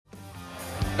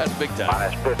That's big time.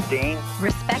 Minus 15.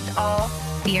 Respect all,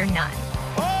 fear none.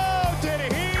 Oh, did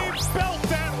he belt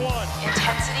that one?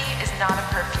 Intensity is not a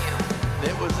perfume.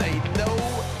 It was a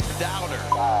no-doubter.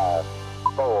 5,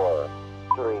 4,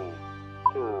 3,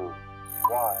 2,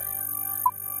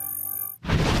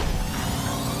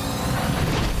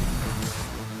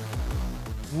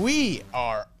 1. We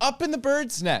are up in the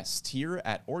bird's nest here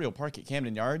at Oriole Park at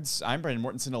Camden Yards. I'm Brandon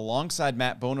Mortensen alongside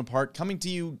Matt Bonaparte, coming to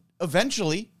you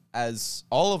eventually as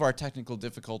all of our technical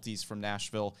difficulties from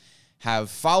Nashville have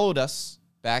followed us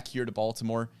back here to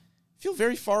Baltimore. Feel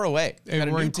very far away.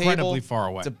 We're incredibly far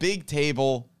away. It's a big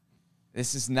table.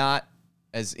 This is not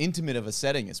as intimate of a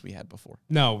setting as we had before.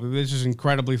 No, this is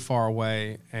incredibly far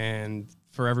away, and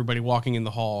for everybody walking in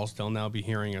the halls, they'll now be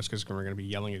hearing us because we're going to be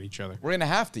yelling at each other. We're going to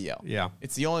have to yell. Yeah.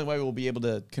 It's the only way we'll be able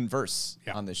to converse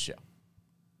on this show.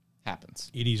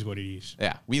 Happens. It is what it is.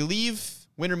 Yeah. We leave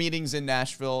winter meetings in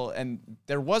Nashville, and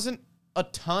there wasn't a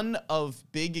ton of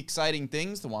big, exciting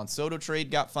things. The Juan Soto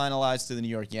trade got finalized to the New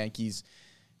York Yankees.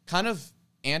 Kind of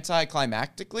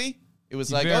anticlimactically. It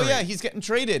was like, oh, yeah, he's getting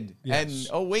traded. Yes. And,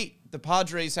 oh, wait, the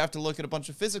Padres have to look at a bunch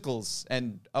of physicals.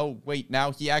 And, oh, wait,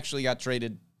 now he actually got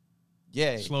traded.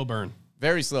 Yay. Slow burn.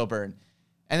 Very slow burn.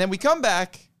 And then we come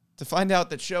back to find out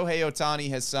that Shohei Ohtani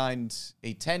has signed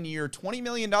a 10-year, $20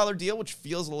 million deal, which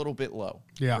feels a little bit low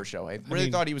for Shohei. Really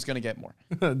thought he was going to get more.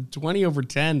 20 over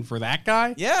 10 for that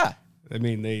guy? Yeah. I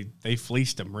mean, they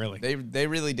fleeced him, really. They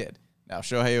really did. Now,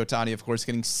 Shohei Ohtani, of course,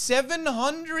 getting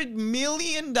 $700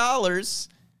 million.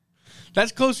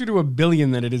 That's closer to $1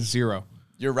 billion than it is zero.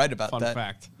 You're right about that. Fun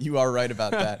fact. You are right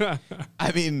about that.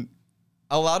 I mean,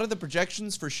 a lot of the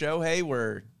projections for Shohei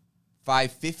were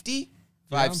 550,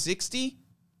 560.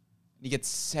 And he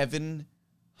gets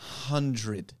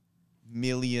 $700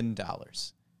 million.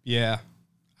 Yeah.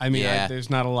 I mean, there's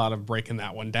not a lot of breaking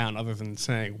that one down other than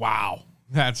saying, wow,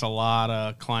 that's a lot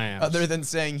of clams. Other than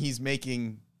saying he's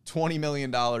making $20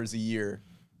 million a year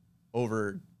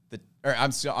over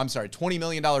I'm sorry, $20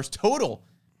 million total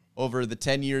over the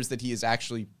 10 years that he is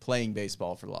actually playing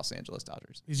baseball for the Los Angeles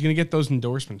Dodgers. He's going to get those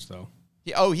endorsements, though.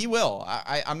 He will.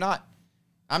 I'm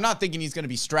not thinking he's going to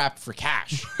be strapped for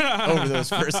cash over those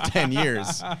first 10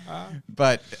 years.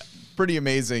 But pretty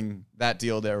amazing, that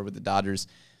deal there with the Dodgers.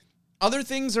 Other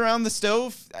things around the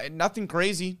stove, nothing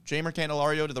crazy. Jamer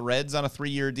Candelario to the Reds on a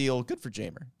 3-year deal. Good for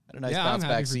Jamer. Had a nice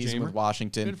bounce-back season with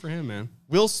Washington. Good for him, man.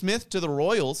 Will Smith to the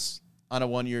Royals on a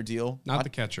 1-year deal. Not the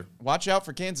catcher. Watch out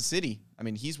for Kansas City. I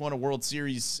mean, he's won a World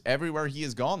Series everywhere he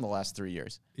has gone the last 3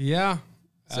 years. Yeah.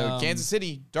 So Kansas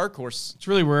City, dark horse. It's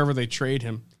really wherever they trade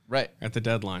him. Right. At the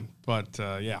deadline. But,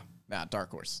 yeah. Nah,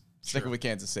 dark horse. Sticking with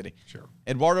Kansas City. Sure.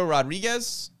 Eduardo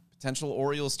Rodriguez, potential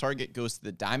Orioles target, goes to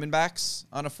the Diamondbacks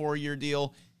on a 4-year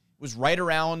deal. It was right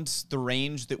around the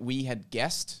range that we had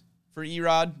guessed for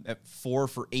Erod, at 4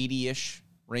 for 80-ish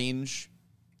range.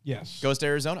 Yes. Goes to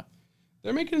Arizona.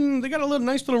 They got a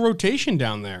nice little rotation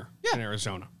down there in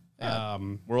Arizona. Yeah.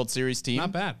 World Series team.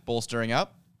 Not bad. Bolstering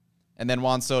up. And then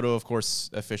Juan Soto, of course,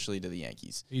 officially to the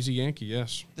Yankees. He's a Yankee,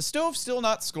 yes. The stove's still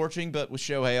not scorching, but with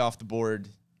Shohei off the board,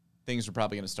 things are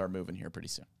probably going to start moving here pretty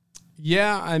soon.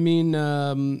 Yeah, I mean,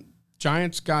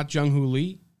 Giants got Jung-Hoo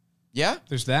Lee. Yeah?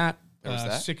 There's that. There was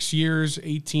that. 6 years,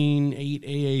 18.8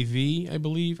 AAV, I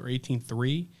believe, or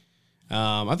 18.3.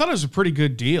 I thought it was a pretty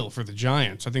good deal for the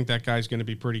Giants. I think that guy's going to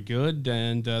be pretty good,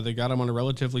 and they got him on a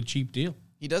relatively cheap deal.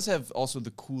 He does have also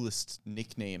the coolest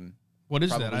nickname. What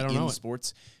is that? I don't know. In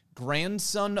sports.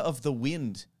 Grandson of the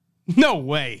Wind. No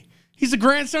way. He's the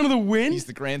grandson of the Wind? He's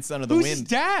the grandson of the Who's Wind. His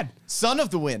dad? Son of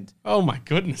the Wind. Oh, my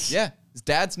goodness. Yeah. His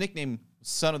dad's nickname,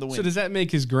 Son of the Wind. So does that make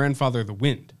his grandfather the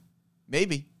Wind?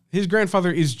 Maybe. His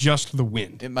grandfather is just the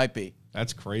Wind. It might be.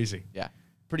 That's crazy. Yeah.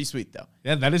 Pretty sweet, though.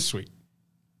 Yeah, that is sweet.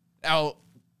 Now,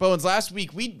 Bones, last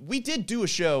week, we did do a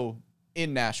show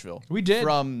in Nashville. We did.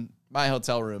 From my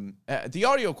hotel room. The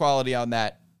audio quality on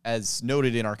that, as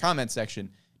noted in our comment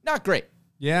section, not great.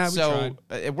 Yeah, we tried.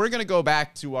 We're going to go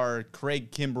back to our Craig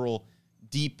Kimbrel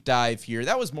deep dive here.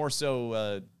 That was more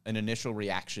so an initial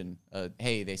reaction.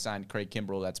 Hey, they signed Craig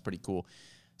Kimbrel. That's pretty cool.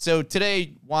 So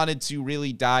today, wanted to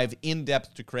really dive in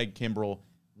depth to Craig Kimbrel,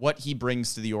 what he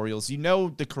brings to the Orioles. You know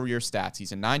the career stats.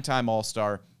 He's a 9-time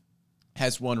All-Star,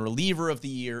 has won Reliever of the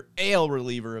Year, AL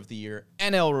Reliever of the Year,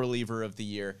 NL Reliever of the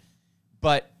Year.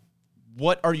 But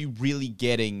what are you really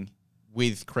getting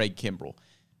with Craig Kimbrel?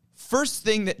 First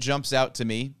thing that jumps out to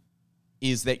me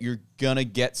is that you're going to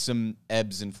get some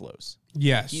ebbs and flows.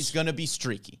 Yes. He's going to be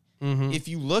streaky. Mm-hmm. If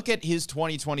you look at his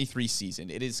 2023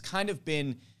 season, it has kind of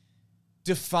been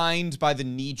defined by the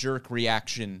knee-jerk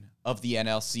reaction of the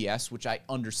NLCS, which I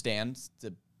understand. It's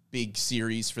a big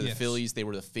series for the Phillies. They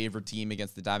were the favorite team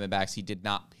against the Diamondbacks. He did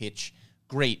not pitch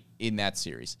great in that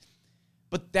series.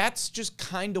 But that's just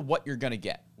kind of what you're going to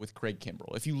get with Craig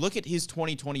Kimbrel. If you look at his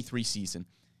 2023 season,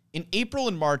 in April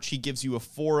and March, he gives you a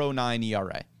 4.09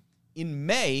 ERA. In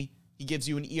May, he gives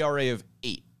you an ERA of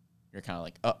 8. You're kind of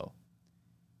like, uh-oh.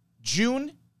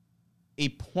 June, a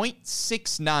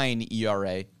 .69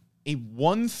 ERA, a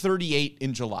 1.38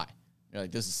 in July. You're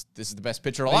like, this is the best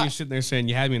pitcher alive. You're sitting there saying,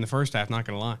 you had me in the first half, not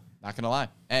going to lie. Not going to lie.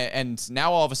 And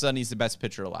now all of a sudden, he's the best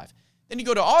pitcher alive. Then you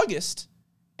go to August,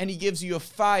 and he gives you a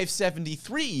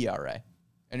 5.73 ERA.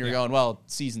 And you're going, well,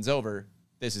 season's over.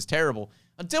 This is terrible.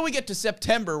 Until we get to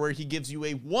September, where he gives you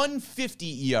a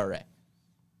 1.50 ERA.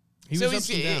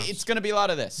 It's going to be a lot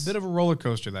of this. Bit of a roller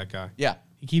coaster, that guy. Yeah.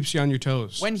 He keeps you on your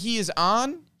toes. When he is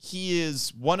on, he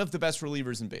is one of the best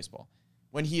relievers in baseball.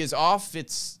 When he is off,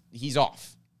 he's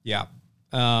off. Yeah.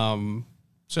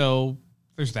 So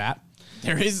there's that.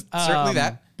 There is certainly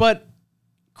that. But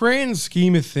grand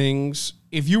scheme of things,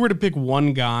 if you were to pick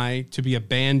one guy to be a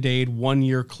Band-Aid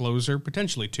 1-year closer,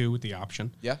 potentially 2 with the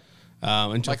option. Yeah.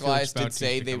 Until Michael Elias did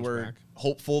say they were back.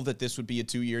 hopeful that this would be a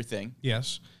 2-year thing.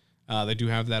 Yes. They do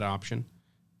have that option.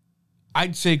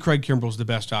 I'd say Craig Kimbrel's the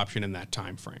best option in that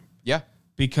time frame. Yeah.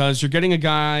 Because you're getting a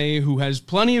guy who has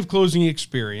plenty of closing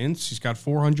experience. He's got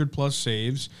 400-plus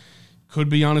saves. Could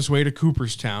be on his way to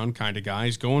Cooperstown kind of guy.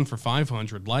 He's going for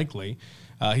 500 likely.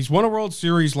 He's won a World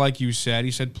Series, like you said.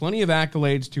 He's had plenty of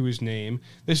accolades to his name.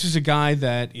 This is a guy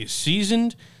that is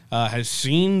seasoned, has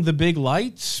seen the big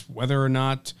lights, whether or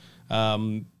not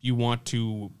you want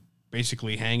to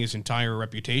basically hang his entire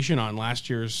reputation on last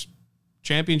year's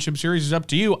championship series is up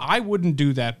to you. I wouldn't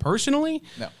do that personally.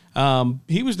 No.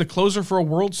 He was the closer for a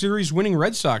World Series winning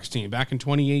Red Sox team back in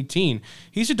 2018.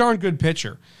 He's a darn good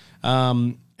pitcher.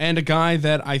 And a guy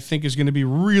that I think is going to be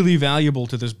really valuable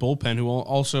to this bullpen, who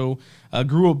also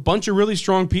grew a bunch of really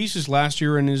strong pieces last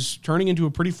year and is turning into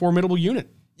a pretty formidable unit.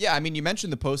 Yeah, I mean, you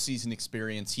mentioned the postseason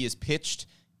experience. He has pitched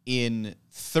in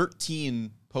 13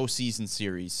 postseason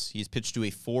series. He's pitched to a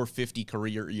 4.50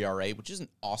 career ERA, which isn't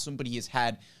awesome, but he has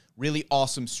had really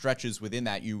awesome stretches within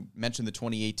that. You mentioned the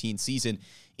 2018 season.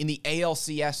 In the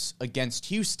ALCS against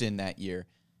Houston that year,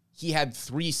 he had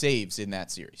 3 saves in that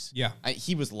series. Yeah.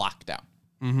 He was locked down.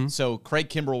 Mm-hmm. So Craig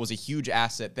Kimbrel was a huge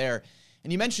asset there.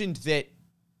 And you mentioned that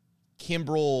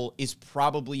Kimbrel is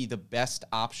probably the best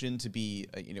option to be,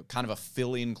 kind of a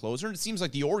fill-in closer. And it seems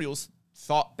like the Orioles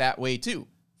thought that way too.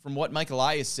 From what Mike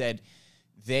Elias said,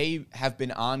 they have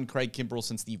been on Craig Kimbrel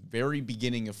since the very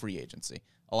beginning of free agency.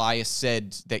 Elias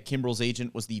said that Kimbrel's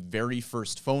agent was the very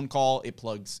first phone call. It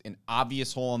plugs an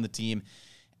obvious hole on the team.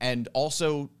 And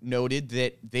also noted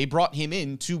that they brought him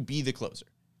in to be the closer.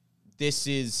 This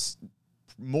is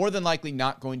more than likely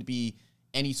not going to be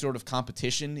any sort of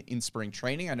competition in spring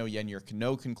training. I know Yennier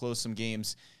Cano can close some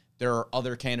games. There are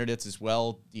other candidates as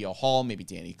well. D.L. Hall, maybe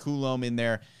Danny Coulomb in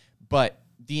there. But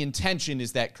the intention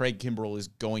is that Craig Kimbrel is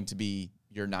going to be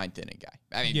your 9th inning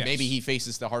guy. I mean, yes. Maybe he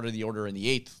faces the heart of the order in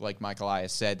the 8th, like Michael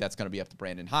Elias said. That's going to be up to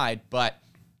Brandon Hyde. But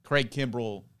Craig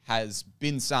Kimbrel has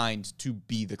been signed to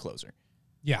be the closer.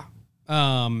 Yeah.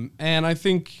 And I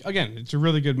think, again, it's a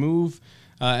really good move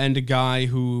and a guy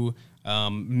who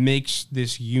makes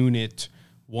this unit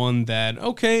one that,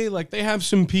 okay, like they have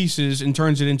some pieces and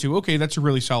turns it into, okay, that's a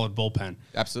really solid bullpen.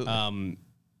 Absolutely.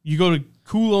 You go to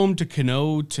Coulomb to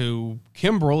Cano to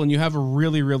Kimbrel, and you have a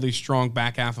really, really strong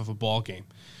back half of a ball game.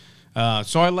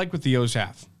 So I like what the O's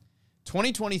have.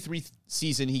 2023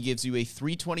 season, he gives you a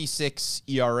 3.26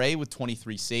 ERA with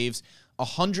 23 saves,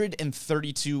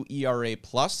 132 ERA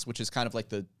plus, which is kind of like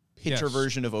the pitcher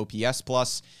version of OPS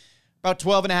plus. About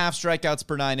 12 and a half strikeouts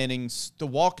per 9 innings. The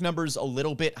walk number's a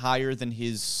little bit higher than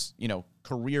his,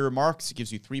 career marks. It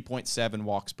gives you 3.7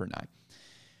 walks per 9.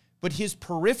 But his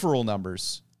peripheral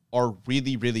numbers are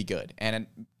really, really good. And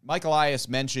Mike Elias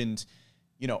mentioned,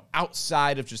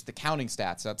 outside of just the counting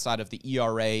stats, outside of the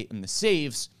ERA and the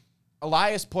saves,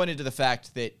 Elias pointed to the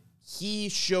fact that he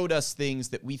showed us things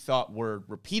that we thought were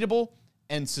repeatable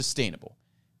and sustainable.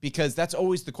 Because that's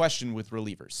always the question with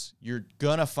relievers. You're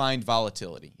going to find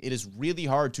volatility. It is really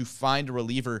hard to find a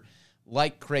reliever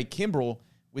like Craig Kimbrel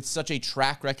with such a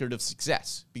track record of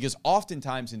success. Because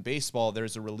oftentimes in baseball,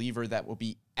 there's a reliever that will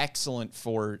be excellent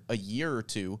for a year or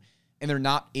two, and they're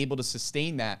not able to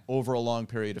sustain that over a long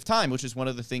period of time, which is one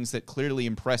of the things that clearly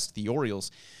impressed the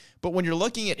Orioles. But when you're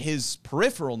looking at his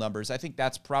peripheral numbers, I think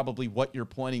that's probably what you're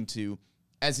pointing to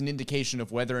as an indication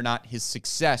of whether or not his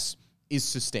success is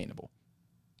sustainable.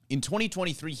 In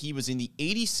 2023, he was in the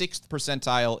 86th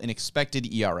percentile in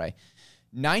expected ERA,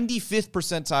 95th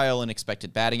percentile in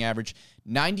expected batting average,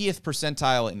 90th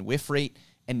percentile in whiff rate,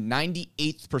 and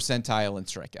 98th percentile in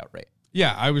strikeout rate.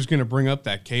 Yeah, I was going to bring up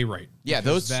that K rate. Yeah,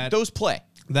 those play.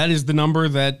 That is the number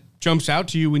that jumps out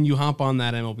to you when you hop on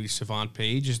that MLB Savant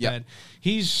page, is Yep. that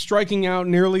he's striking out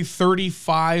nearly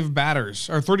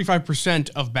 35%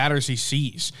 of batters he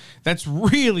sees. That's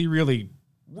really, really,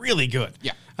 really good.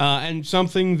 Yeah. And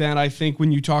something that I think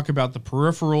when you talk about the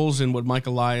peripherals and what Mike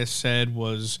Elias said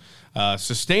was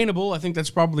sustainable, I think that's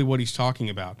probably what he's talking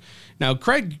about. Now,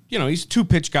 Craig, he's a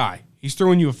two-pitch guy. He's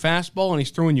throwing you a fastball and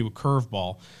he's throwing you a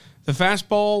curveball. The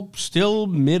fastball still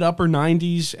mid-upper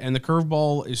 90s, and the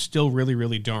curveball is still really,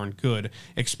 really darn good.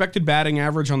 Expected batting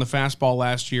average on the fastball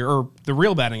last year, or the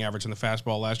real batting average on the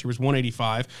fastball last year was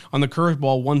 185. On the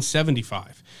curveball,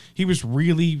 175. He was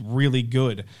really, really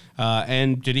good.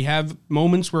 And did he have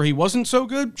moments where he wasn't so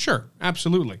good? Sure,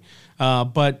 absolutely.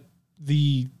 But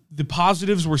the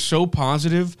positives were so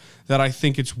positive that I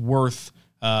think it's worth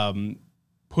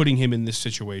putting him in this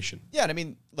situation. Yeah, and I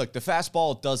mean, look, the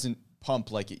fastball doesn't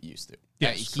pump like it used to.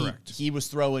 Yes, correct. He was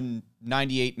throwing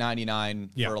 98,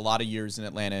 99 for a lot of years in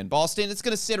Atlanta and Boston. It's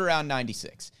going to sit around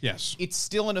 96. Yes. It's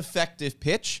still an effective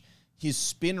pitch. His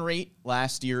spin rate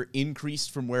last year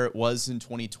increased from where it was in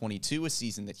 2022, a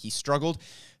season that he struggled.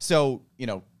 So,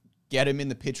 get him in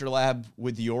the pitcher lab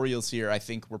with the Orioles here. I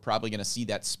think we're probably going to see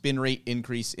that spin rate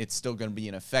increase. It's still going to be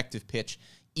an effective pitch,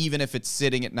 even if it's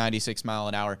sitting at 96 mile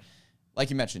an hour. Like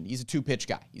you mentioned, he's a two-pitch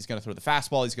guy. He's going to throw the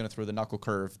fastball. He's going to throw the knuckle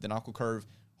curve. The knuckle curve,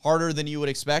 harder than you would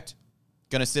expect.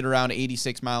 Going to sit around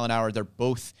 86 mile an hour. They're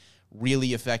both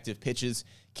really effective pitches.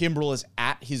 Kimbrel is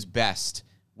at his best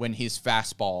when his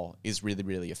fastball is really,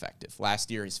 really effective.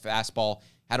 Last year, his fastball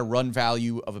had a run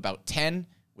value of about 10,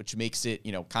 which makes it,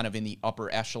 kind of in the upper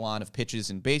echelon of pitches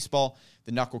in baseball.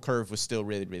 The knuckle curve was still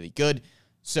really, really good.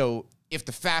 So if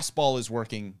the fastball is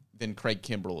working, then Craig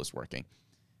Kimbrel is working.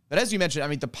 But as you mentioned, I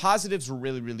mean, the positives were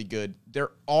really, really good.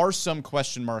 There are some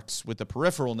question marks with the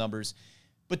peripheral numbers,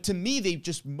 but to me, they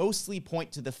just mostly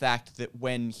point to the fact that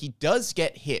when he does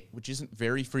get hit, which isn't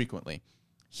very frequently,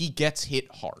 he gets hit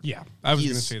hard. Yeah, I was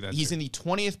going to say that. He's in the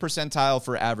 20th percentile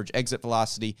for average exit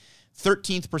velocity,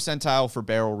 13th percentile for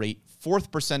barrel rate, 4th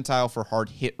percentile for hard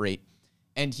hit rate,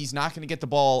 and he's not going to get the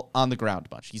ball on the ground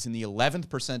much. He's in the 11th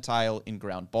percentile in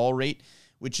ground ball rate,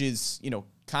 which is,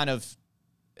 kind of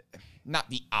not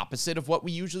the opposite of what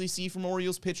we usually see from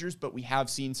Orioles pitchers, but we have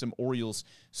seen some Orioles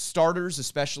starters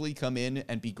especially come in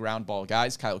and be ground ball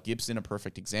guys. Kyle Gibson, a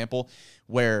perfect example,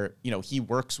 where, he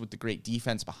works with the great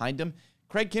defense behind him.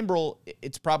 Craig Kimbrel,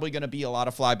 it's probably going to be a lot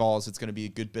of fly balls. It's going to be a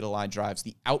good bit of line drives.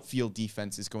 The outfield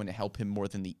defense is going to help him more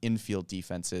than the infield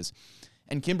defense is.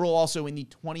 And Kimbrel also in the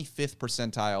 25th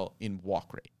percentile in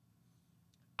walk rate.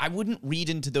 I wouldn't read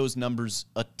into those numbers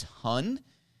a ton,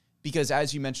 because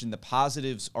as you mentioned, the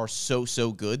positives are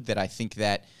so good that I think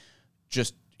that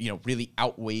just, really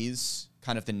outweighs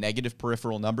kind of the negative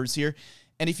peripheral numbers here.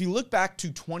 And if you look back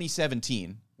to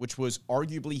 2017, which was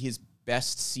arguably his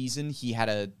best season, he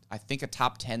had I think a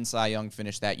top 10 Cy Young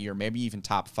finish that year, maybe even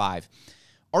top 5.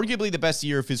 Arguably the best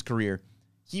year of his career.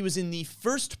 He was in the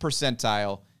 1st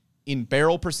percentile in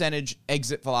barrel percentage,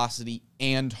 exit velocity,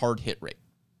 and hard hit rate.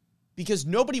 Because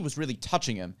nobody was really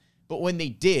touching him, but when they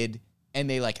did, and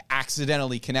they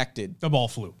accidentally connected, the ball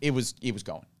flew. It was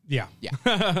going. Yeah.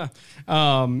 Yeah.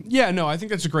 I think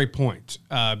that's a great point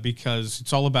because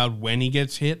it's all about when he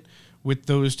gets hit with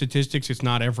those statistics. It's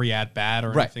not every at-bat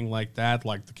or anything like that,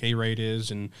 like the K rate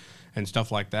is and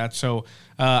stuff like that. So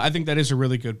I think that is a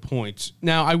really good point.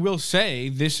 Now, I will say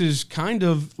this is kind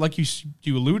of, like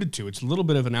you alluded to, it's a little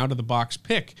bit of an out-of-the-box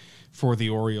pick for the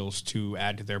Orioles to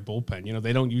add to their bullpen.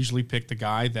 They don't usually pick the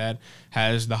guy that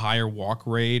has the higher walk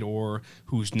rate or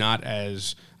who's not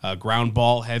as ground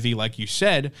ball heavy, like you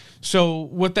said. So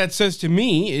what that says to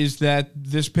me is that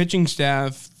this pitching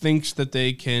staff thinks that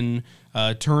they can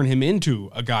turn him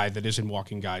into a guy that isn't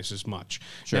walking guys as much.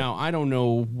 Sure. Now, I don't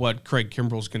know what Craig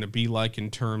Kimbrel's going to be like in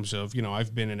terms of,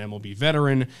 I've been an MLB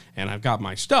veteran and I've got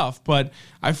my stuff, but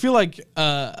I feel like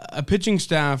a pitching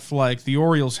staff like the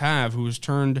Orioles have, who has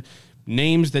turned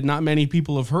names that not many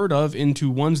people have heard of into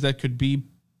ones that could be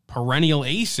perennial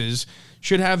aces,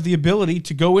 should have the ability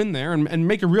to go in there and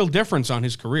make a real difference on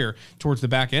his career towards the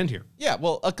back end here. Yeah,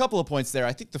 well, a couple of points there.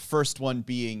 I think the first one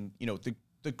being,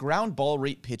 the ground ball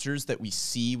rate pitchers that we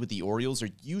see with the Orioles are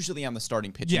usually on the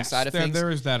starting pitching side of things. There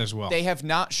is that as well. They have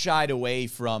not shied away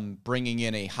from bringing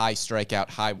in a high strikeout,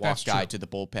 high walk guy to the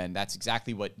bullpen. That's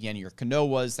exactly what Yennier Cano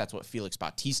was. That's what Felix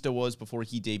Bautista was before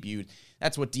he debuted.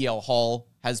 That's what DL Hall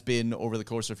has been over the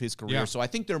course of his career. Yeah. So I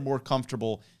think they're more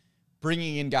comfortable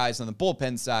bringing in guys on the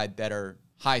bullpen side that are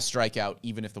high strikeout,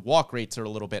 even if the walk rates are a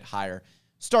little bit higher.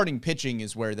 Starting pitching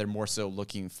is where they're more so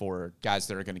looking for guys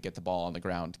that are going to get the ball on the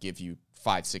ground, give you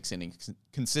 5-6 innings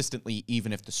consistently,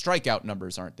 even if the strikeout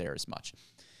numbers aren't there as much.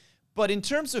 But in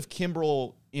terms of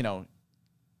Kimbrel,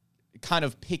 kind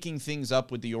of picking things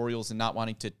up with the Orioles and not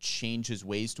wanting to change his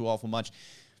ways too awful much,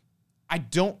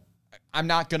 I'm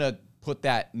not going to put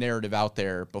that narrative out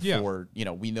there before,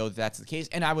 we know that that's the case.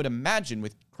 And I would imagine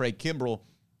with Craig Kimbrel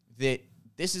that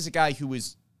this is a guy who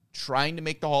is trying to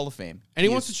make the Hall of Fame. And he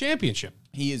wants a championship.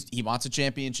 He wants a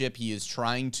championship. He is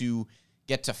trying to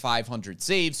get to 500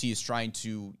 saves. He is trying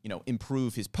to,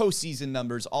 improve his postseason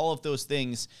numbers, all of those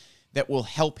things that will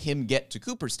help him get to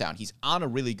Cooperstown. He's on a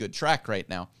really good track right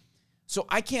now. So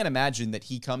I can't imagine that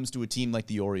he comes to a team like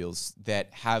the Orioles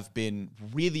that have been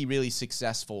really, really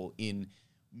successful in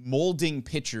molding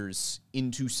pitchers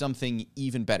into something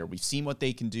even better. We've seen what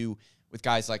they can do with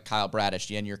guys like Kyle Bradish,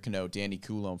 Yennier Cano, Danny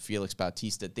Coulombe, Felix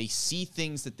Bautista. They see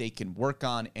things that they can work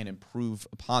on and improve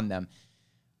upon them.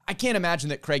 I can't imagine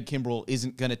that Craig Kimbrel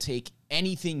isn't going to take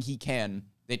anything he can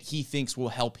that he thinks will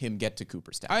help him get to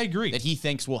Cooperstown. I agree. That he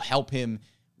thinks will help him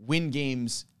win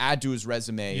games, add to his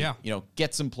resume,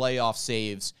 get some playoff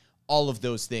saves, all of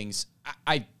those things.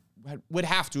 I would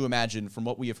have to imagine from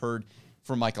what we have heard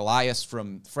from Mike Elias,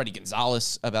 from Freddie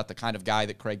Gonzalez about the kind of guy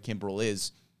that Craig Kimbrel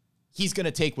is, he's going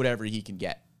to take whatever he can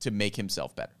get to make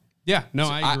himself better. Yeah, no,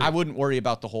 so I agree. I wouldn't worry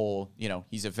about the whole,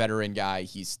 he's a veteran guy,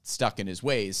 he's stuck in his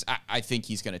ways. I think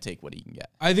he's going to take what he can get.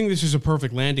 I think this is a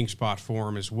perfect landing spot for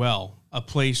him as well. A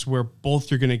place where both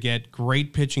you're going to get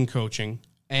great pitching coaching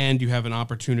and you have an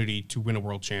opportunity to win a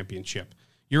world championship.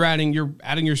 You're adding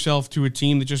yourself to a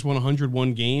team that just won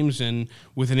 101 games, and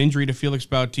with an injury to Felix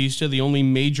Bautista, the only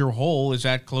major hole is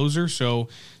at closer, so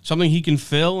something he can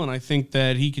fill, and I think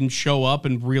that he can show up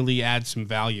and really add some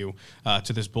value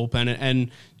to this bullpen and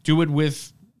do it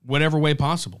with whatever way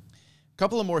possible. A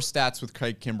couple of more stats with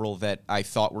Craig Kimbrel that I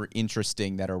thought were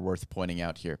interesting that are worth pointing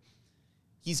out here.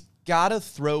 He's got to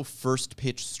throw first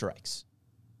pitch strikes.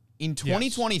 In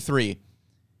 2023,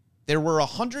 there were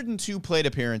 102 plate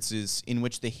appearances in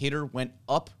which the hitter went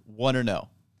up 1-0.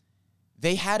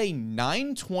 They had a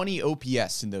 920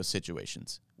 OPS in those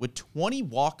situations with 20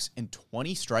 walks and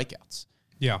 20 strikeouts.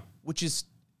 Yeah. Which is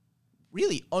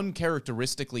really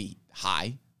uncharacteristically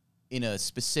high in a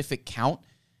specific count.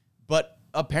 But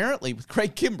apparently with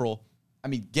Craig Kimbrel,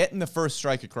 getting the first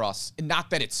strike across, and not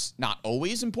that it's not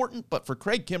always important, but for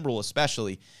Craig Kimbrel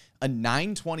especially, a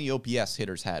 920 OPS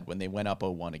hitters had when they went up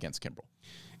 0-1 against Kimbrel.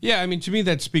 Yeah, to me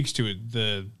that speaks to it,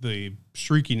 the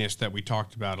streakiness that we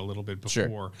talked about a little bit before.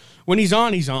 Sure. When he's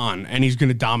on, and he's going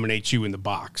to dominate you in the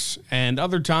box. And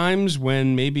other times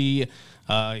when maybe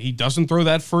he doesn't throw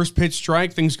that first pitch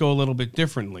strike, things go a little bit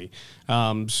differently.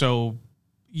 So,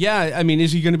 yeah,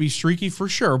 is he going to be streaky? For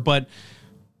sure, but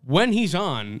when he's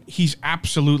on, he's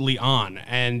absolutely on,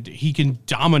 and he can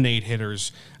dominate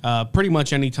hitters pretty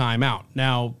much any time out.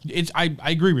 Now, I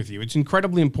agree with you. It's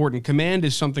incredibly important. Command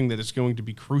is something that is going to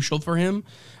be crucial for him.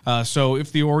 So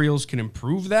if the Orioles can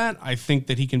improve that, I think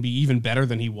that he can be even better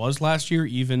than he was last year,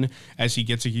 even as he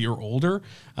gets a year older.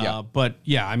 But,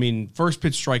 yeah, first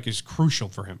pitch strike is crucial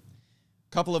for him.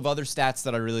 A couple of other stats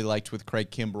that I really liked with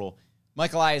Craig Kimbrel.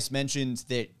 Mike Elias mentioned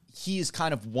that he is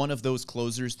kind of one of those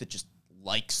closers that just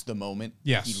likes the moment.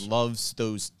 Yes. He loves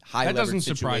those high leverage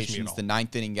situations, the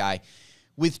ninth inning guy.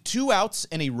 With 2 outs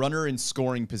and a runner in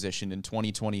scoring position in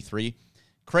 2023,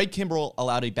 Craig Kimbrel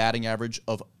allowed a batting average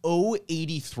of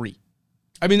 .083.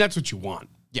 That's what you want.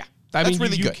 Yeah. That's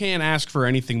really good. You can't ask for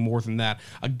anything more than that.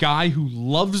 A guy who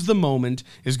loves the moment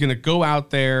is going to go out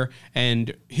there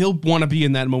and he'll want to be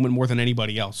in that moment more than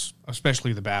anybody else,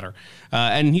 especially the batter.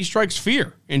 And he strikes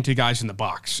fear into guys in the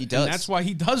box. He does. And that's why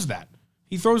he does that.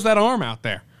 He throws that arm out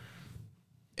there.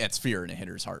 It's fear in a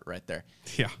hitter's heart right there.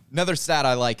 Yeah. Another stat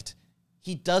I liked,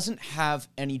 he doesn't have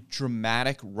any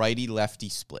dramatic righty-lefty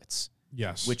splits.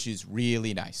 Yes. Which is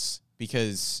really nice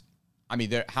because,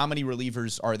 how many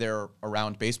relievers are there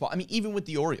around baseball? Even with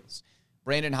the Orioles.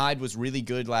 Brandon Hyde was really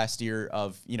good last year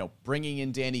of, bringing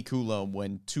in Danny Coulombe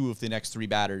when 2 of the next 3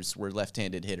 batters were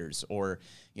left-handed hitters, or,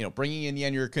 bringing in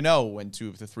Yennier Cano when 2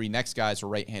 of the 3 next guys were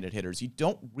right-handed hitters. You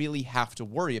don't really have to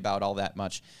worry about all that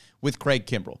much with Craig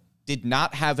Kimbrel. Did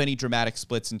not have any dramatic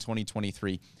splits in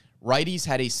 2023. Righties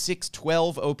had a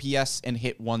 .612 OPS and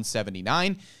hit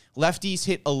 179. Lefties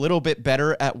hit a little bit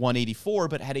better at 184,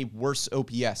 but had a worse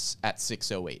OPS at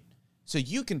 .608. So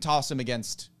you can toss him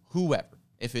against whoever.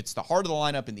 If it's the heart of the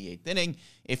lineup in the 8th inning,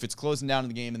 if it's closing down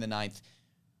the game in the 9th,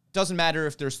 doesn't matter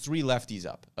if there's 3 lefties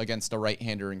up against a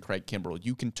right-hander in Craig Kimbrel.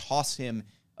 You can toss him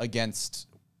against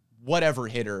whatever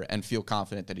hitter and feel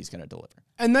confident that he's going to deliver.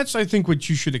 And that's, I think, what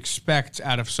you should expect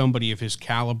out of somebody of his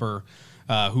caliber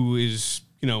who is,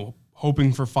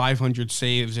 hoping for 500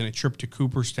 saves and a trip to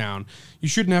Cooperstown. You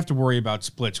shouldn't have to worry about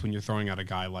splits when you're throwing out a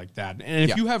guy like that. And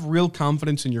if you have real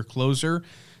confidence in your closer,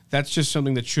 that's just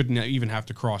something that shouldn't even have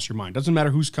to cross your mind. Doesn't matter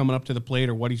who's coming up to the plate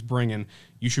or what he's bringing,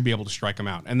 you should be able to strike him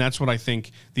out. And that's what I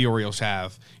think the Orioles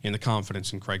have in the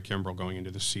confidence in Craig Kimbrel going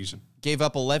into this season. Gave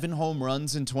up 11 home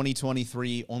runs in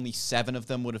 2023. Only 7 of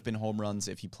them would have been home runs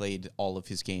if he played all of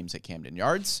his games at Camden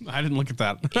Yards. I didn't look at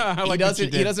that.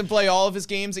 He doesn't play all of his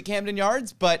games at Camden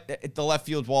Yards, but the left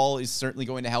field wall is certainly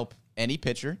going to help any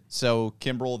pitcher. So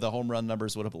Kimbrel, the home run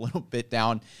numbers would have a little bit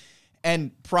down.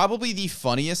 And probably the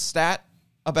funniest stat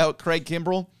about Craig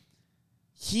Kimbrel,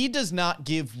 he does not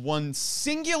give one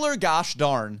singular gosh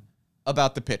darn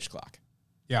about the pitch clock.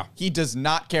 Yeah. He does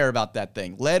not care about that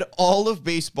thing. Led all of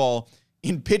baseball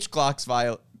in pitch clock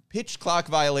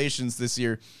violations this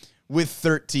year with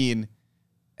 13.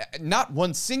 Not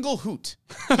one single hoot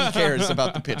he cares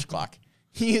about the pitch clock.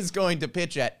 He is going to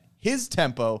pitch at his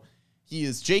tempo. He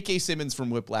is J.K. Simmons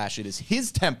from Whiplash. It is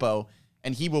his tempo,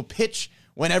 and he will pitch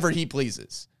whenever he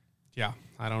pleases. Yeah.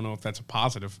 I don't know if that's a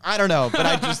positive. I don't know, but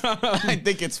I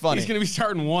think it's funny. He's going to be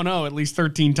starting 1-0 at least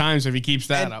 13 times if he keeps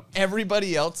that up.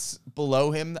 Everybody else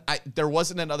below him, there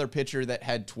wasn't another pitcher that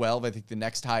had 12. I think the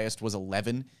next highest was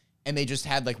 11, and they just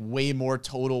had like way more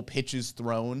total pitches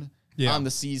thrown on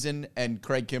the season, and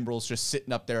Craig Kimbrel's just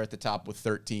sitting up there at the top with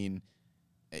 13.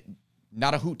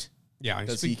 Not a hoot. Yeah,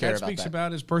 Does he care that about speaks that?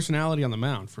 about his personality on the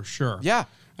mound, for sure. Yeah.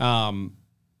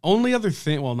 Only other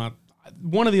thing, well, not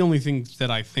one of the only things that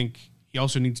I think he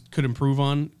also could improve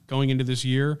on going into this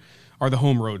year are the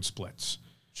home road splits.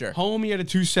 Sure. Home, he had a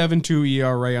 2.72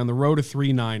 ERA, on the road a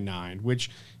 3.99, which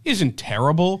isn't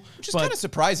terrible. Which is kind of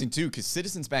surprising, too, because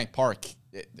Citizens Bank Park,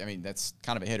 that's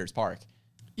kind of a hitter's park.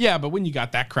 Yeah, but when you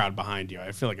got that crowd behind you,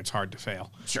 I feel like it's hard to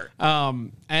fail. Sure.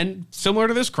 And similar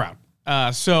to this crowd.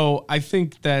 So I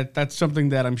think that's something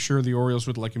that I'm sure the Orioles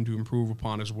would like him to improve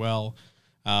upon as well.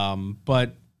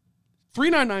 But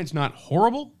 3.99 is not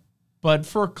horrible. But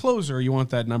for a closer, you want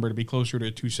that number to be closer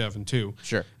to 2.72.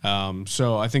 Sure.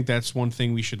 So I think that's one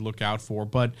thing we should look out for.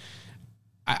 But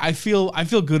I feel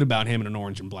good about him in an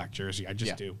orange and black jersey. I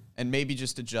just do. And maybe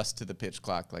just adjust to the pitch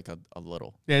clock like a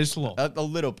little. Yeah, just a little. A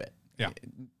little bit. Yeah.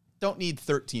 Don't need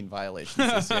 13 violations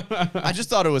this year. I just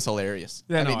thought it was hilaririous.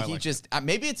 Yeah,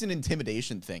 maybe it's an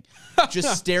intimidation thing.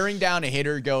 Just staring down a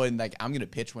hitter going like, I'm going to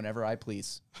pitch whenever I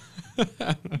please.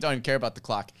 Don't even care about the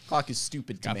clock. Clock is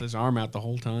stupid to me. Got his arm out the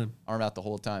whole time. Arm out the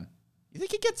whole time. You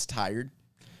think he gets tired?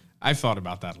 I've thought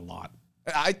about that a lot.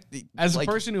 As a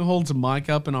person who holds a mic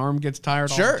up, an arm gets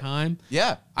tired all the time.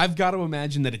 Yeah. I've got to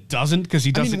imagine that it doesn't because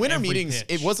he does it winter every meetings,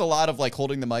 pitch. it was a lot of like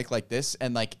holding the mic like this.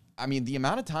 And the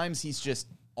amount of times he's just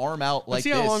arm out like Let's see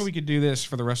this. how long we could do this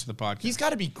for the rest of the podcast. He's got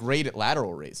to be great at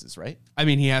lateral raises, right?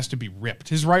 He has to be ripped.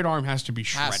 His right arm has to be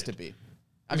shredded. Has to be.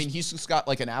 He's just got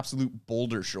like an absolute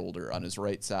boulder shoulder on his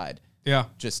right side. Yeah.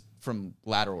 Just from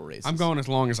lateral raises. I'm going as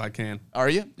long as I can. Are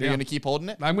you? You're going to keep holding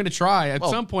it? I'm going to try. At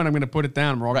some point, I'm going to put it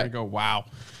down. And we're all going to go, wow.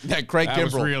 Yeah, Craig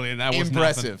Kimbrel. That was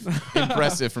impressive.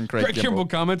 Impressive from Craig Kimbrel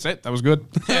comments. That was good.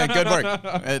 Yeah, good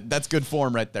work. That's good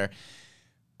form right there.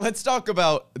 Let's talk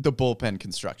about the bullpen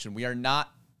construction. We are not,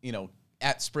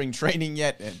 at spring training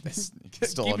yet.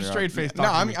 Still Keep a straight face. No,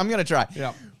 I'm going to try.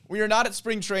 Yeah. We are not at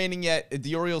spring training yet.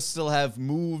 The Orioles still have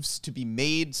moves to be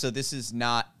made, so this is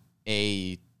not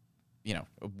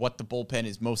what the bullpen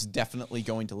is most definitely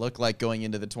going to look like going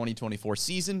into the 2024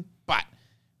 season, but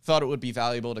thought it would be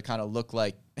valuable to kind of look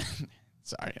like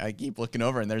sorry, I keep looking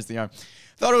over and there's the arm.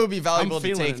 Thought it would be valuable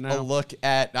to take a look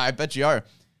at, I bet you are,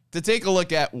 to take a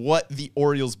look at what the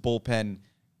Orioles bullpen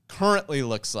currently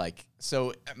looks like.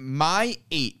 So my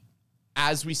 8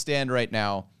 as we stand right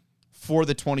now for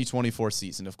the 2024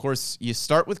 season. Of course, you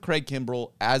start with Craig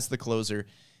Kimbrel as the closer.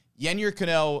 Yennier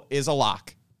Cano is a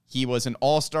lock. He was an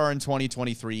all-star in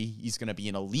 2023. He's going to be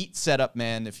an elite setup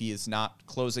man if he is not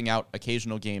closing out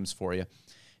occasional games for you.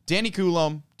 Danny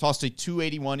Coulombe tossed a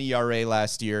 2.81 ERA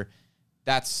last year.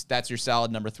 That's your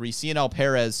solid number 3. Cionel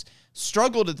Perez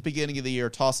struggled at the beginning of the year,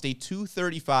 tossed a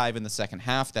 2.35 in the second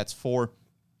half. That's 4.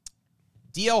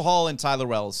 DL Hall and Tyler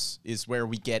Wells is where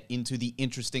we get into the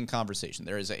interesting conversation.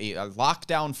 There is a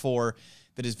lockdown 4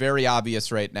 that is very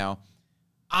obvious right now.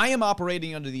 I am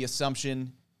operating under the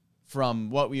assumption from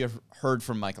what we have heard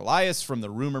from Mike Elias, from the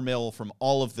rumor mill, from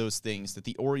all of those things, that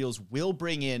the Orioles will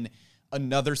bring in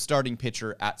another starting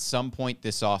pitcher at some point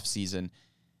this offseason.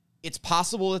 It's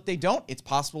possible that they don't. It's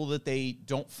possible that they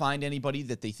don't find anybody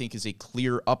that they think is a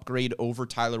clear upgrade over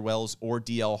Tyler Wells or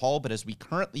DL Hall. But as we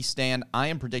currently stand, I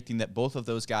am predicting that both of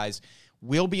those guys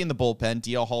will be in the bullpen.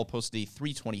 DL Hall posted a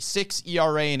 3.26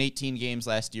 ERA in 18 games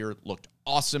last year. Looked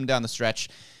awesome down the stretch.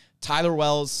 Tyler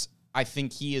Wells, I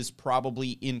think he is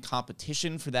probably in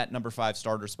competition for that number 5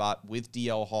 starter spot with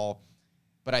DL Hall,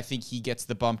 but I think he gets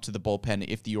the bump to the bullpen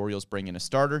if the Orioles bring in a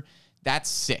starter. That's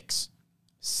 6.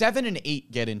 7 and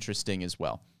 8 get interesting as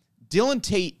well. Dylan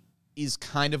Tate is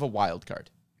kind of a wild card.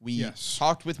 We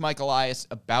talked with Mike Elias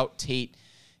about Tate,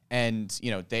 and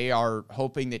they are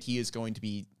hoping that he is going to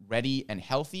be ready and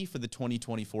healthy for the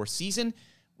 2024 season.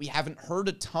 We haven't heard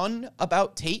a ton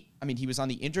about Tate. I mean, he was on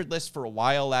the injured list for a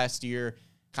while last year,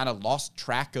 kind of lost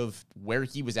track of where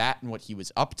he was at and what he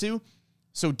was up to.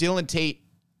 So Dylan Tate,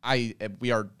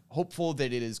 we are hopeful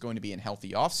that it is going to be a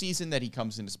healthy offseason, that he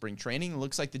comes into spring training. It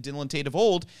looks like the Dylan Tate of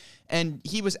old, and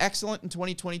he was excellent in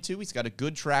 2022. He's got a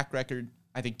good track record.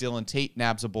 I think Dylan Tate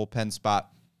nabs a bullpen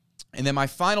spot. And then my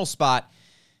final spot,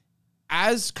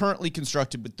 as currently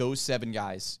constructed with those 7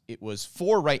 guys, it was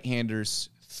 4 right-handers,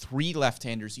 3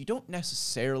 left-handers. You don't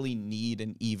necessarily need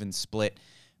an even split,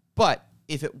 but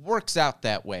if it works out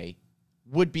that way,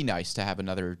 would be nice to have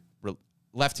another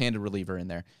left-handed reliever in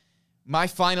there. My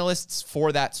finalists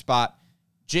for that spot,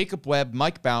 Jacob Webb,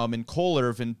 Mike Baumann, Cole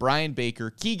Irvin, Brian Baker,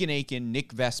 Keegan Aiken,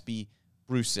 Nick Vespi,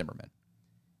 Bruce Zimmerman.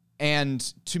 And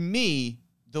to me,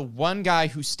 the one guy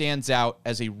who stands out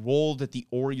as a role that the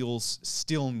Orioles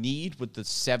still need with the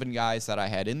 7 guys that I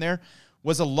had in there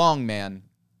was a long man,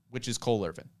 which is Cole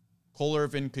Irvin. Cole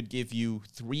Irvin could give you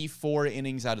 3-4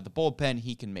 innings out of the bullpen.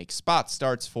 He can make spot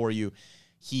starts for you.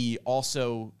 He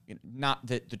also, not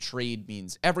that the trade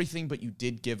means everything, but you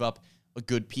did give up a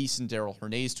good piece in Darryl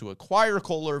Hernandez to acquire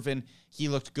Cole Irvin. He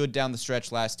looked good down the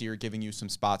stretch last year, giving you some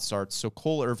spot starts. So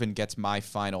Cole Irvin gets my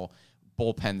final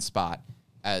bullpen spot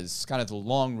as kind of the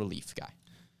long relief guy.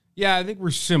 Yeah, I think we're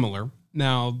similar.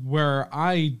 Now, where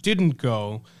I didn't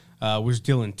go was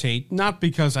Dylan Tate, not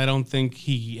because I don't think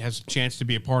he has a chance to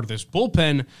be a part of this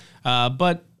bullpen,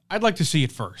 but I'd like to see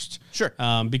it first. Sure.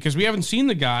 Because we haven't seen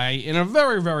the guy in a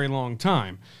very, very long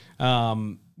time.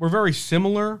 We're very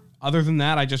similar. Other than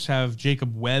that, I just have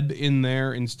Jacob Webb in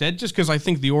there instead, just because I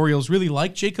think the Orioles really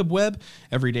like Jacob Webb,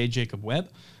 everyday Jacob Webb.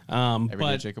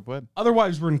 Everyday Jacob Webb.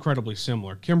 Otherwise, we're incredibly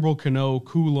similar. Kimbrel, Cano,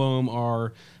 Coulomb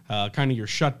are kind of your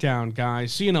shutdown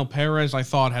guys. Cionel Perez, I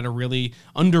thought, had a really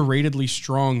underratedly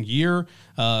strong year.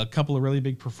 A couple of really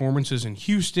big performances in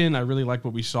Houston. I really like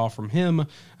what we saw from him.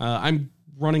 I'm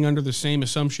running under the same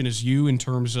assumption as you in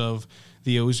terms of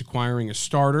the O's acquiring a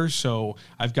starter, so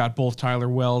I've got both Tyler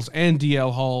Wells and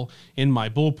DL Hall in my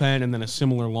bullpen, and then a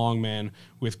similar long man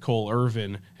with Cole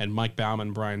Irvin and Mike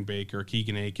Baumann, Brian Baker,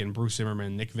 Keegan Aiken, Bruce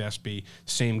Zimmerman, Nick Vespi,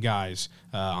 same guys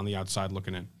on the outside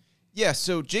looking in. Yeah,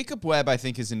 so Jacob Webb, I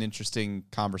think, is an interesting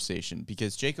conversation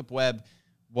because Jacob Webb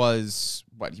was,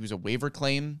 he was a waiver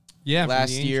claim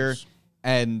last year,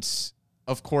 and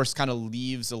of course, kind of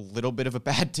leaves a little bit of a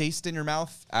bad taste in your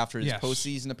mouth after his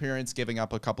postseason appearance, giving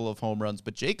up a couple of home runs.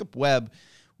 But Jacob Webb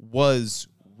was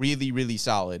really, really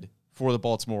solid for the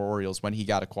Baltimore Orioles when he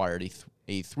got acquired.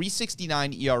 A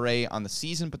 3.69 ERA on the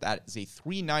season, but that is a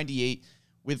 3.98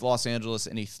 with Los Angeles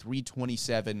and a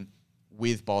 3.27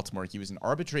 with Baltimore. He was an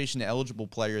arbitration-eligible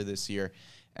player this year,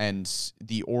 and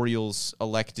the Orioles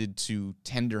elected to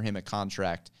tender him a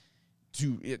contract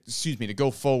to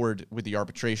go forward with the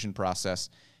arbitration process.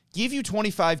 Give you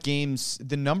 25 games.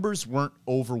 The numbers weren't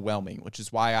overwhelming, which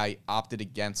is why I opted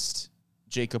against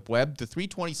Jacob Webb. The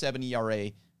 3.27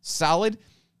 ERA, solid.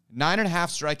 9.5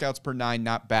 strikeouts per 9,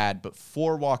 not bad, but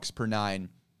 4 walks per 9.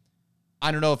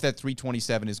 I don't know if that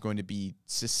 3.27 is going to be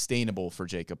sustainable for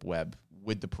Jacob Webb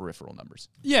with the peripheral numbers.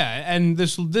 Yeah, and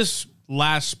this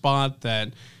last spot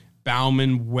that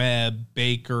Baumann, Webb,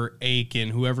 Baker, Aiken,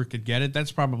 whoever could get it,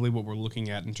 that's probably what we're looking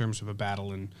at in terms of a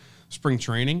battle in spring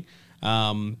training.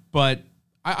 But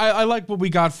I like what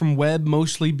we got from Webb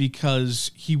mostly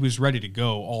because he was ready to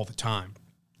go all the time.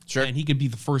 Sure. And he could be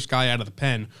the first guy out of the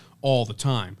pen all the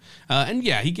time. And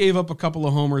yeah, he gave up a couple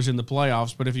of homers in the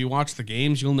playoffs, but if you watch the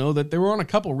games, you'll know that they were on a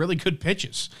couple really good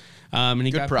pitches. And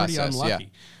he got pretty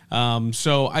unlucky. Yeah.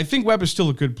 So I think Webb is still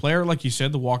a good player. Like you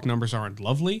said, the walk numbers aren't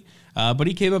lovely, but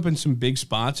he came up in some big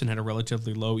spots and had a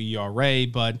relatively low ERA.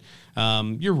 But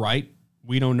you're right.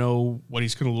 We don't know what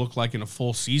he's going to look like in a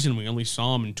full season. We only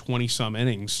saw him in 20-some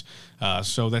innings.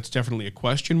 So that's definitely a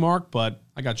question mark, but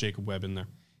I got Jacob Webb in there.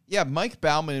 Yeah, Mike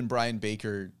Baumann and Brian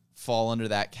Baker fall under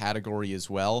that category as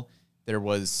well. There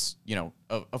was,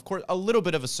 of course, a little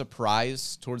bit of a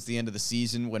surprise towards the end of the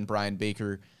season when Brian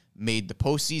Baker made the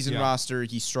postseason roster.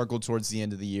 He struggled towards the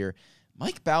end of the year.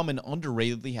 Mike Baumann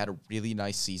underratedly had a really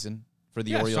nice season for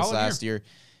the Orioles last year.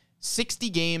 60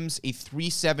 games, a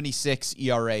 3.76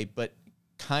 ERA, but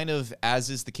kind of as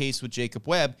is the case with Jacob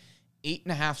Webb, 8.5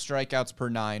 strikeouts per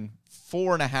 9,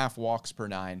 4.5 walks per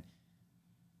 9.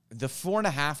 The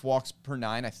 4.5 walks per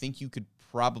 9, I think you could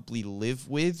probably live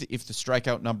with if the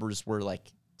strikeout numbers were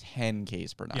like 10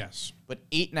 Ks per 9. Yes. But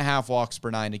 8.5 walks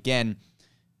per 9, again,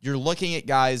 you're looking at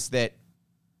guys that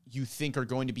you think are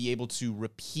going to be able to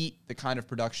repeat the kind of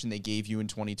production they gave you in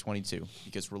 2022,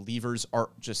 because relievers are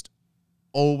just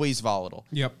always volatile.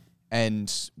 Yep.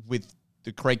 And with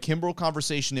the Craig Kimbrel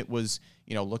conversation, it was,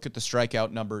 look at the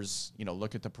strikeout numbers,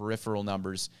 look at the peripheral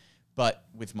numbers. But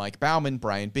with Mike Baumann,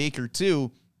 Brian Baker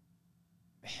too,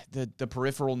 the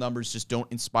peripheral numbers just don't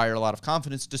inspire a lot of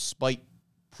confidence despite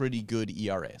pretty good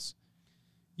ERAs.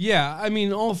 Yeah, I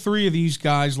mean, all three of these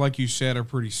guys, like you said, are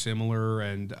pretty similar,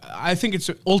 and I think it's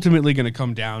ultimately going to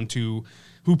come down to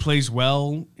who plays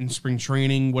well in spring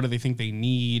training, what do they think they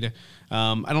need.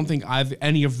 I don't think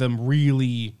any of them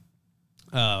really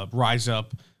rise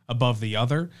up above the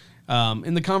other.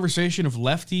 In the conversation of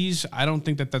lefties, I don't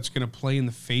think that's going to play in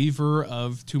the favor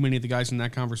of too many of the guys in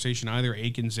that conversation either,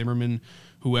 Aiken, Zimmerman,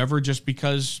 whoever, just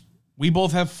because we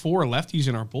both have 4 lefties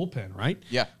in our bullpen, right?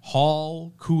 Yeah.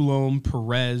 Hall, Coulomb,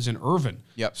 Perez, and Irvin.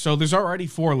 Yep. So there's already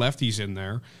 4 lefties in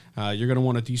there. You're going to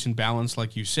want a decent balance,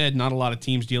 like you said. Not a lot of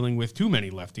teams dealing with too many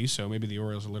lefties, so maybe the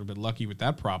Orioles are a little bit lucky with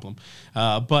that problem.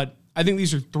 But I think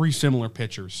these are 3 similar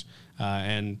pitchers,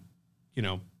 and,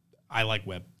 I like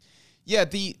Webb. Yeah,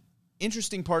 the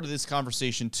interesting part of this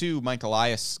conversation, too, Mike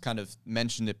Elias kind of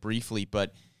mentioned it briefly,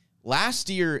 but last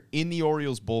year in the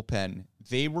Orioles bullpen,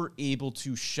 they were able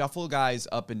to shuffle guys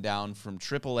up and down from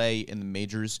AAA in the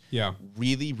majors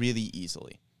really, really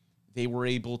easily. They were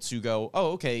able to go,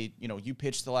 oh, okay, you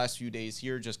pitched the last few days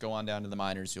here, just go on down to the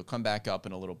minors. You'll come back up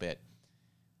in a little bit.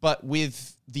 But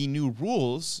with the new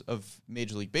rules of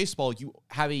Major League Baseball, you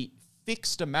have a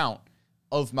fixed amount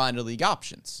of minor league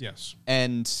options. Yes.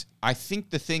 And I think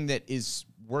the thing that is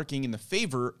working in the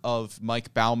favor of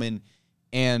Mike Baumann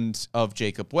and of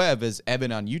Jacob Webb, as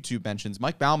Eben on YouTube mentions,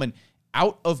 Mike Baumann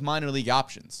out of minor league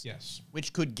options. Yes.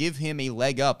 Which could give him a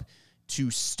leg up to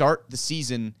start the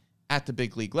season at the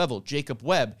big league level. Jacob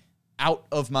Webb out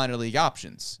of minor league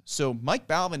options. So Mike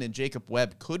Baumann and Jacob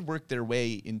Webb could work their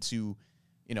way into,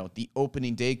 the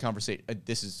opening day conversation.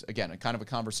 This is, again, a kind of a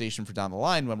conversation for down the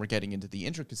line when we're getting into the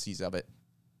intricacies of it.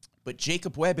 But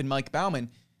Jacob Webb and Mike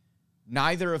Baumann,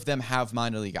 neither of them have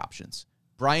minor league options.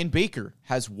 Brian Baker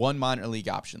has 1 minor league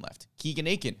option left. Keegan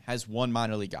Aiken has 1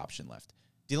 minor league option left.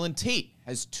 Dylan Tate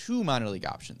has 2 minor league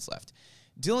options left.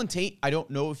 Dylan Tate, I don't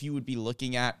know if you would be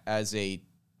looking at as a,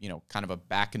 kind of a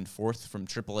back and forth from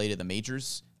AAA to the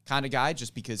majors kind of guy,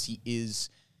 just because he is,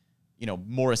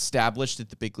 more established at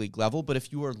the big league level. But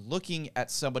if you are looking at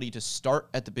somebody to start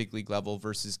at the big league level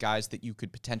versus guys that you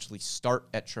could potentially start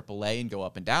at AAA and go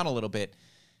up and down a little bit,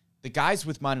 the guys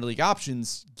with minor league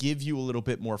options give you a little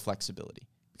bit more flexibility.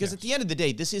 Because at the end of the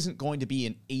day, this isn't going to be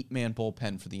an 8-man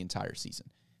bullpen for the entire season.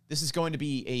 This is going to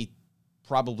be a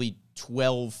probably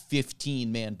 12,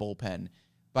 15-man bullpen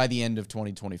by the end of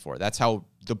 2024. That's how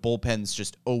the bullpens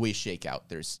just always shake out.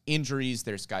 There's injuries.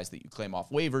 There's guys that you claim off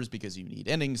waivers because you need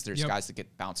innings. There's guys that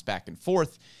get bounced back and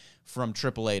forth from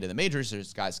AAA to the majors.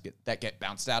 There's guys that get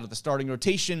bounced out of the starting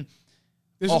rotation.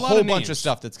 There's a whole bunch of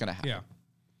stuff that's going to happen. Yeah.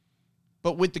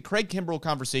 But with the Craig Kimbrel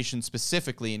conversation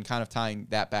specifically, and kind of tying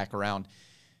that back around,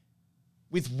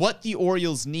 with what the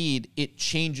Orioles need, it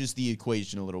changes the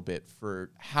equation a little bit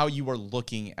for how you are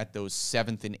looking at those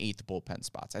 7th and 8th bullpen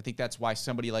spots. I think that's why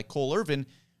somebody like Cole Irvin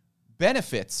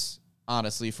benefits,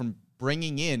 honestly, from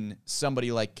bringing in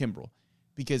somebody like Kimbrel.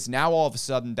 Because now all of a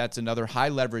sudden, that's another high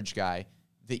leverage guy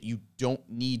that you don't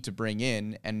need to bring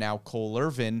in. And now Cole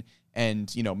Irvin and,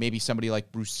 maybe somebody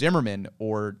like Bruce Zimmerman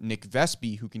or Nick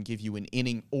Vespi, who can give you an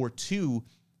inning or 2,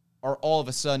 are all of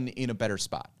a sudden in a better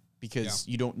spot. Because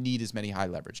you don't need as many high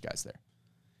leverage guys there.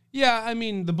 Yeah, I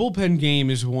mean, the bullpen game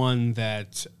is one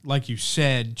that, like you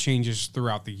said, changes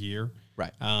throughout the year.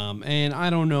 Right. And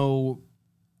I don't know.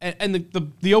 And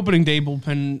the opening day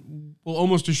bullpen will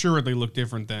almost assuredly look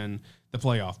different than the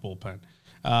playoff bullpen.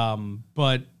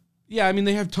 But, yeah, I mean,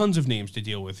 they have tons of names to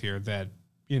deal with here that,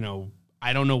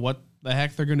 I don't know what the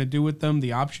heck they're going to do with them.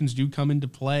 The options do come into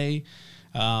play.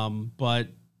 But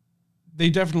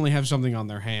they definitely have something on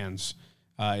their hands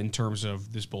in terms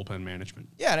of this bullpen management.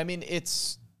 Yeah, and I mean,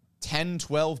 it's 10,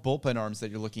 12 bullpen arms that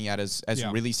you're looking at as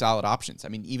really solid options. I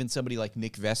mean, even somebody like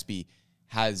Nick Vespi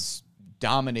has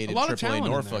dominated AAA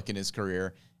Norfolk in his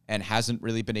career and hasn't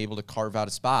really been able to carve out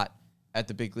a spot at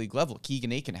the big league level.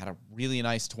 Keegan Aiken had a really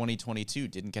nice 2022.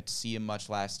 Didn't get to see him much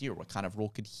last year. What kind of role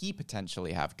could he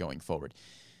potentially have going forward?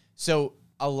 So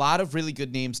a lot of really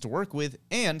good names to work with.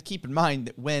 And keep in mind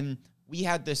that when we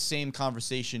had this same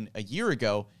conversation a year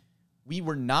ago, we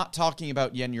were not talking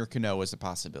about Yennier Cano as a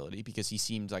possibility because he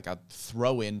seemed like a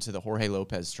throw-in to the Jorge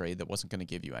Lopez trade that wasn't going to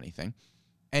give you anything.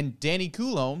 And Danny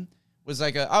Coulomb was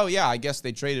like, oh, yeah, I guess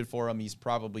they traded for him. He's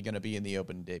probably going to be in the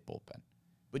opening day bullpen.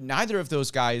 But neither of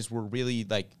those guys were really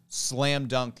like slam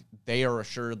dunk. They are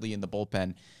assuredly in the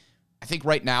bullpen. I think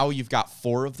right now you've got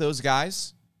 4 of those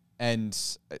guys, and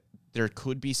there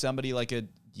could be somebody like a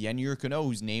Yennier Cano,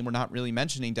 whose name we're not really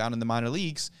mentioning down in the minor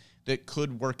leagues, that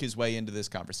could work his way into this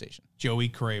conversation. Joey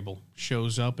Crable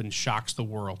shows up and shocks the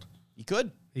world. He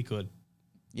could. He could.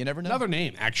 You never know. Another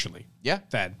name, actually. Yeah.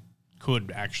 That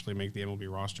could actually make the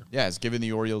MLB roster. Yeah, it's given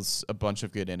the Orioles a bunch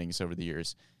of good innings over the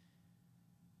years.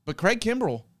 But Craig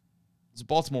Kimbrel is a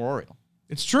Baltimore Oriole.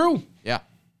 It's true. Yeah.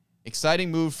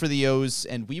 Exciting move for the O's,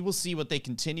 and we will see what they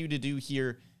continue to do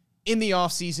here in the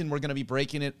offseason. We're going to be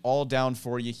breaking it all down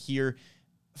for you here.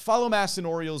 Follow Mastin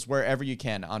Orioles wherever you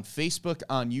can. On Facebook,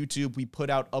 on YouTube, we put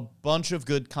out a bunch of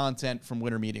good content from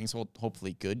winter meetings. Well,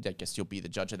 hopefully good. I guess you'll be the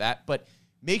judge of that. But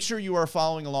make sure you are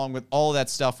following along with all that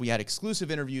stuff. We had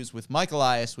exclusive interviews with Mike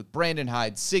Elias, with Brandon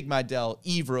Hyde, Sig Mejdel,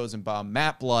 Eve Rosenbaum,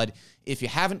 Matt Blood. If you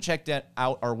haven't checked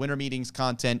out our winter meetings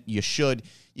content, you should.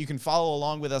 You can follow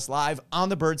along with us live on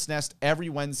the Bird's Nest every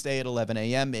Wednesday at 11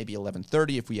 a.m., maybe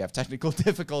 11:30 if we have technical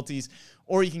difficulties,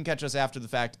 or you can catch us after the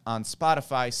fact on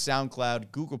Spotify,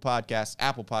 SoundCloud, Google Podcasts,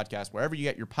 Apple Podcasts, wherever you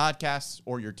get your podcasts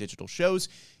or your digital shows.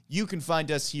 You can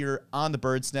find us here on the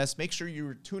Bird's Nest. Make sure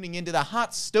you're tuning into the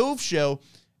Hot Stove Show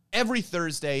every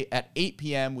Thursday at 8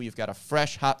 p.m. We've got a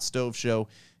fresh Hot Stove Show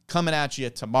coming at you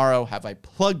tomorrow. Have I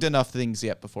plugged enough things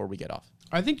yet before we get off?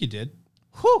 I think you did.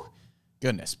 Whew.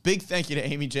 Goodness. Big thank you to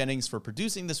Amy Jennings for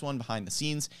producing this one behind the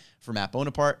scenes. For Matt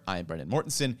Bonaparte, I am Brendan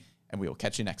Mortensen, and we will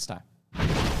catch you next time.